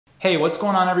Hey, what's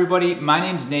going on everybody? My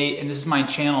name's Nate and this is my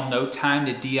channel, No Time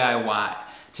to DIY.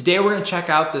 Today we're going to check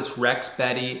out this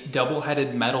Rexbeti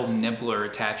double-headed metal nibbler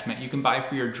attachment you can buy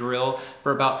for your drill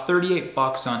for about 38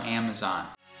 bucks on Amazon.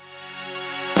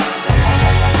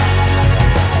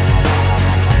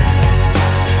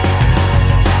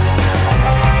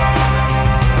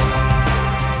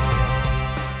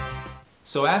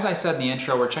 So as I said in the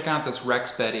intro, we're checking out this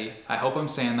Rexbeti, I hope I'm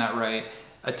saying that right,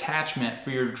 attachment for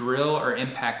your drill or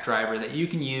impact driver that you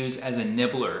can use as a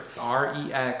nibbler.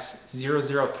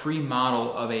 REX003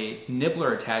 model of a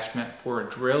nibbler attachment for a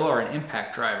drill or an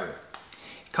impact driver.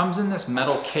 It comes in this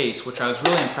metal case, which I was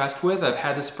really impressed with. I've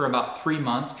had this for about 3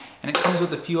 months, and it comes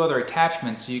with a few other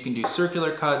attachments so you can do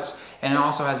circular cuts, and it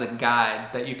also has a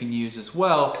guide that you can use as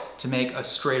well to make a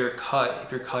straighter cut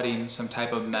if you're cutting some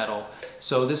type of metal.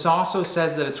 So this also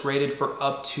says that it's rated for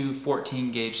up to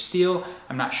 14 gauge steel.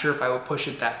 I'm not sure if I would push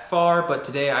it that far, but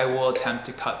today I will attempt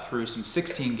to cut through some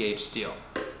 16 gauge steel.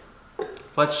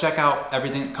 Let's check out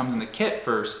everything that comes in the kit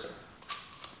first.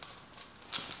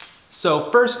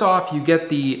 So first off, you get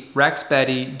the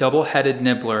Rexbeti double-headed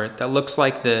nibbler that looks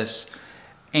like this,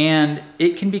 and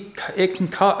it can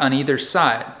cut on either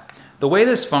side. The way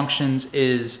this functions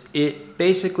is it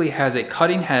basically has a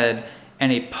cutting head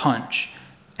and a punch.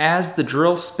 As the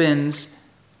drill spins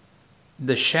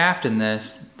the shaft in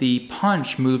this, the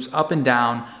punch moves up and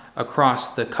down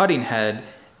across the cutting head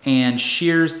and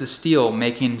shears the steel,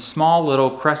 making small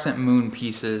little crescent moon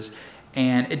pieces.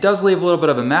 And it does leave a little bit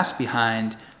of a mess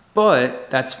behind, but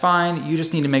that's fine. You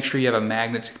just need to make sure you have a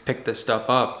magnet to pick this stuff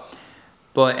up.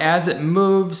 But as it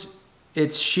moves,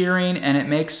 it's shearing and it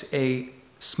makes a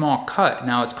small cut.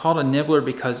 Now it's called a nibbler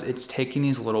because it's taking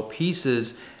these little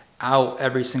pieces out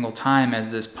every single time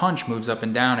as this punch moves up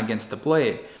and down against the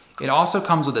blade. It also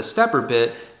comes with a stepper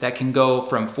bit that can go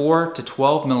from 4 to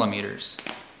 12 millimeters.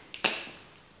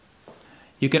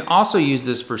 You can also use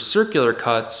this for circular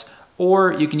cuts,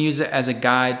 or you can use it as a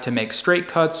guide to make straight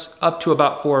cuts up to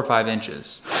about 4 or 5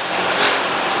 inches.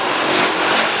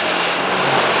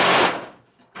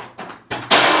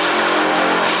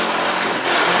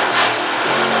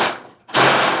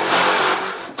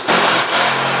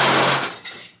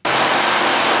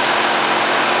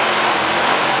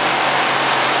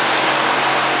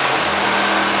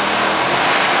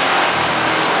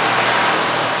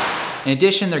 In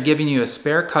addition, they're giving you a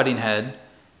spare cutting head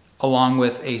along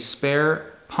with a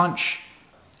spare punch.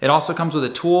 It also comes with a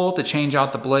tool to change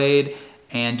out the blade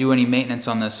and do any maintenance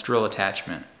on this drill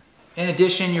attachment. In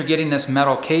addition, you're getting this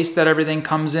metal case that everything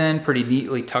comes in, pretty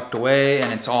neatly tucked away,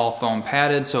 and it's all foam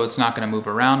padded so it's not going to move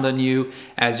around on you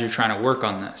as you're trying to work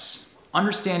on this.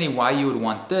 Understanding why you would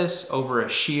want this over a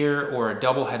shear or a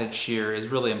double-headed shear is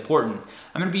really important.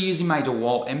 I'm going to be using my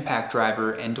DEWALT impact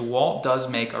driver, and DEWALT does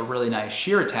make a really nice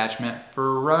shear attachment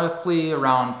for roughly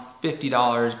around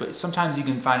 $50, but sometimes you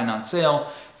can find it on sale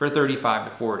for $35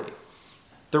 to $40.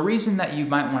 The reason that you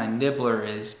might want a nibbler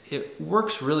is it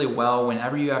works really well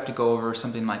whenever you have to go over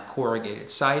something like corrugated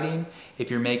siding,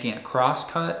 if you're making a cross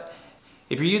cut.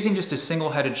 If you're using just a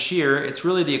single-headed shear, it's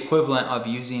really the equivalent of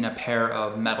using a pair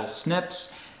of metal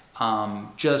snips.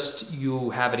 Just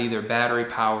you have it either battery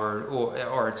powered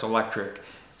or it's electric,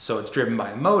 so it's driven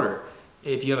by a motor.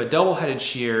 If you have a double-headed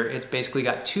shear, it's basically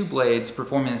got 2 blades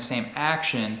performing the same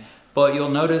action, but you'll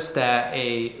notice that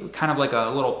a kind of like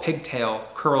a little pigtail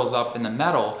curls up in the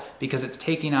metal because it's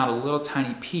taking out a little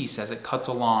tiny piece as it cuts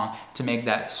along to make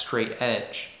that straight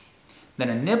edge. Then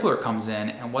a nibbler comes in,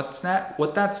 and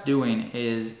what that's doing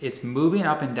is it's moving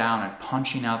up and down and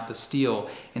punching out the steel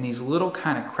in these little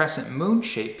kind of crescent moon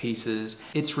shaped pieces.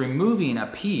 It's removing a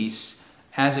piece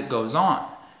as it goes on.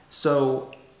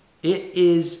 So it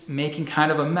is making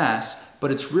kind of a mess, but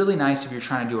it's really nice if you're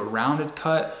trying to do a rounded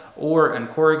cut or in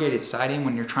corrugated siding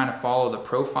when you're trying to follow the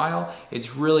profile.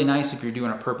 It's really nice if you're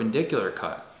doing a perpendicular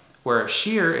cut. Where a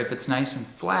shear, if it's nice and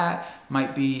flat,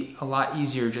 might be a lot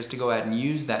easier just to go ahead and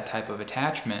use that type of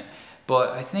attachment.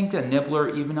 But I think the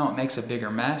nibbler, even though it makes a bigger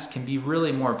mess, can be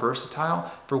really more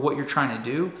versatile for what you're trying to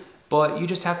do. But you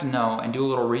just have to know and do a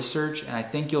little research, and I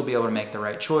think you'll be able to make the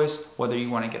right choice, whether you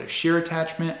want to get a shear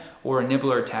attachment or a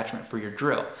nibbler attachment for your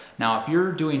drill. Now, if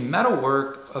you're doing metal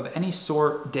work of any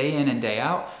sort day in and day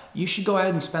out, you should go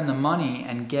ahead and spend the money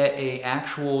and get a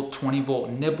actual 20-volt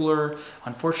nibbler.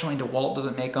 Unfortunately, DEWALT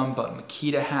doesn't make them, but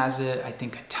Makita has it. I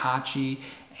think Hitachi,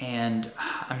 and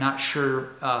I'm not sure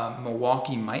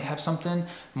Milwaukee might have something.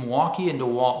 Milwaukee and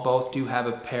DEWALT both do have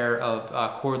a pair of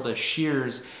cordless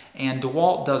shears, and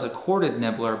DEWALT does a corded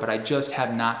nibbler, but I just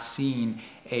have not seen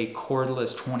a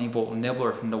cordless 20-volt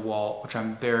nibbler from DEWALT, which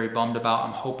I'm very bummed about.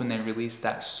 I'm hoping they release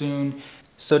that soon.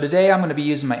 So today I'm going to be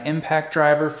using my impact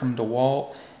driver from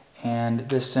DEWALT, And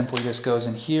this simply just goes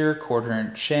in here, 1/4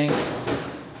 inch shank.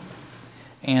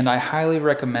 And I highly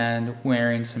recommend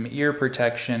wearing some ear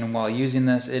protection while using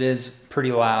this. It is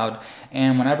pretty loud.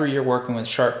 And whenever you're working with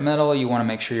sharp metal, you want to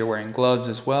make sure you're wearing gloves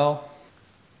as well.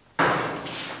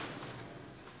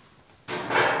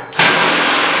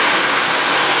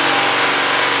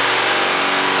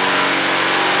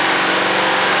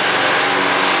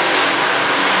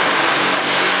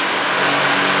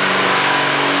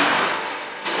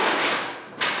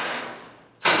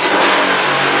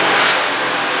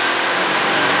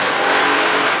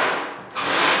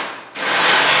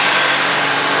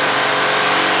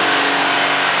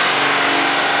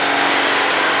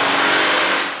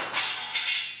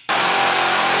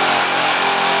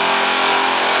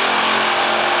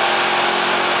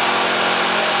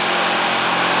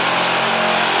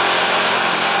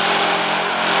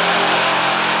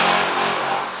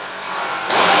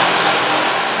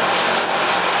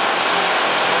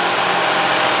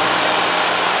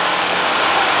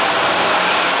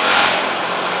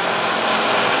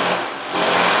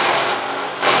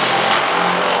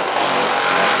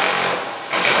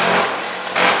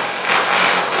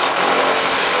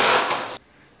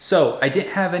 So I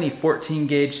didn't have any 14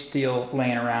 gauge steel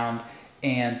laying around,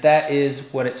 and that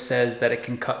is what it says that it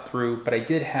can cut through, but I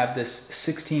did have this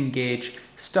 16 gauge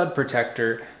stud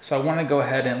protector, so I want to go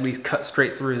ahead and at least cut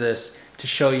straight through this to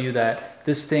show you that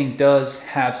this thing does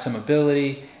have some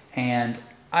ability. And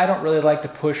I don't really like to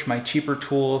push my cheaper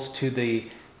tools to the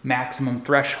maximum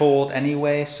threshold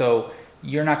anyway, so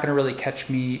you're not going to really catch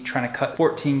me trying to cut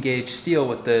 14 gauge steel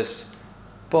with this,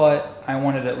 but I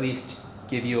wanted to at least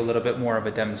give you a little bit more of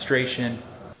a demonstration.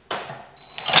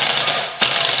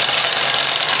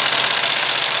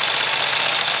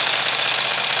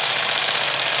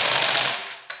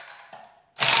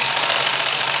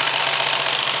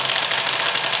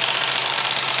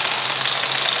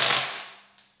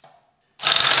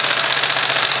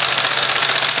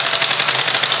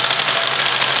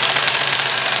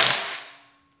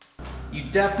 You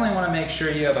definitely want to make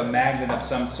sure you have a magnet of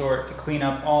some sort to clean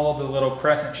up all of the little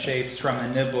crescent shapes from the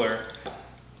nibbler.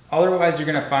 Otherwise, you're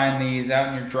going to find these out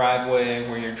in your driveway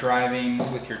where you're driving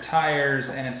with your tires,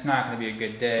 and it's not going to be a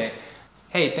good day.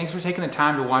 Hey, thanks for taking the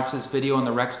time to watch this video on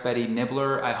the Rexbeti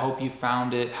nibbler. I hope you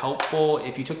found it helpful.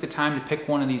 If you took the time to pick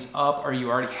one of these up or you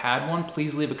already had one,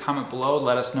 please leave a comment below.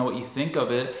 Let us know what you think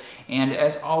of it. And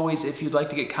as always, if you'd like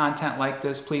to get content like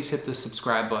this, please hit the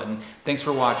subscribe button. Thanks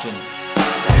for watching.